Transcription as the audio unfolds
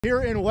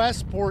Here in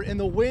Westport, and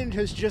the wind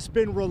has just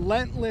been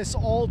relentless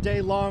all day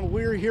long.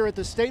 We're here at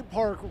the state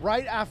park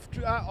right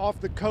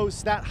off the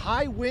coast. That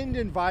high wind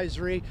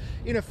advisory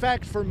in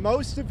effect for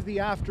most of the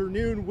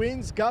afternoon.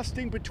 Winds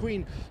gusting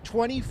between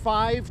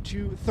 25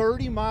 to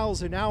 30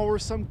 miles an hour,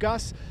 some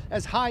gusts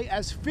as high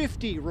as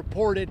 50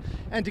 reported.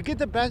 And to get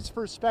the best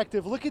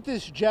perspective, look at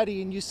this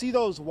jetty, and you see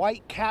those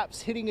white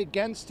caps hitting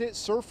against it.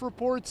 Surf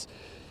reports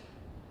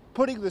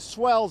putting the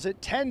swells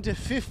at 10 to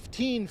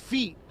 15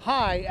 feet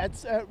high. At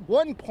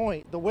one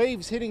point, the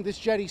waves hitting this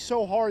jetty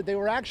so hard they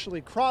were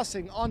actually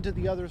crossing onto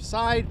the other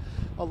side.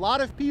 A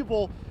lot of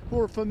people who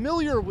are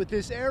familiar with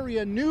this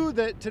area knew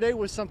that today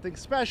was something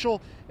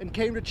special and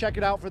came to check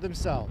it out for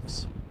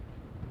themselves.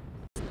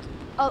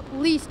 At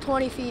least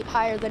 20 feet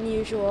higher than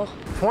usual.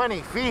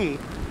 20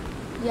 feet?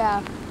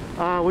 Yeah.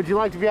 Would you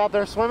like to be out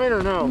there swimming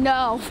or no?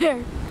 No.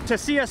 To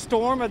see a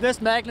storm of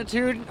this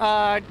magnitude,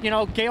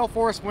 gale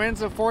force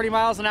winds of 40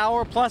 miles an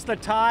hour, plus the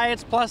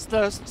tides, plus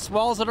the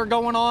swells that are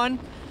going on,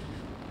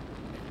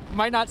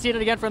 might not see it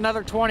again for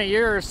another 20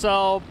 years.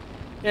 So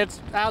it's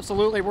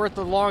absolutely worth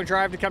the long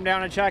drive to come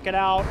down and check it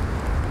out.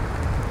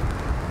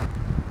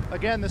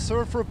 Again, the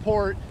surf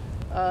report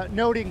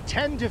noting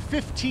 10 to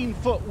 15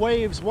 foot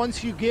waves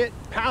once you get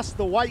past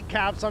the white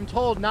caps. I'm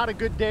told not a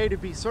good day to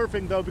be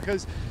surfing though,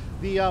 because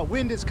the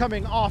wind is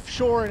coming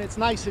offshore and it's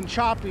nice and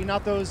choppy,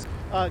 not those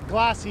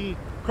glassy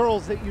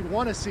curls that you'd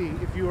want to see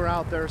if you were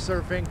out there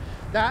surfing.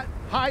 That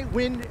high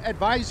wind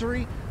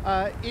advisory,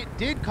 it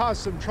did cause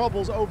some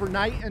troubles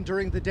overnight and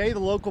during the day. The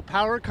local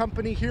power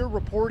company here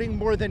reporting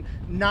more than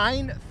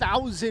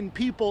 9,000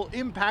 people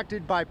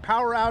impacted by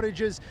power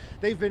outages.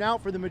 They've been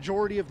out for the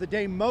majority of the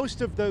day.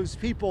 Most of those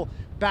people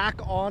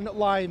back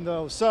online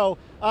though. So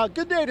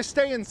good day to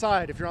stay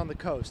inside if you're on the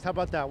coast. How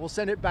about that? We'll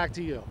send it back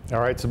to you. All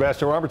right,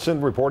 Sebastian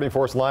Robertson reporting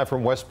for us live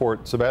from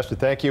Westport. Sebastian,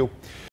 thank you.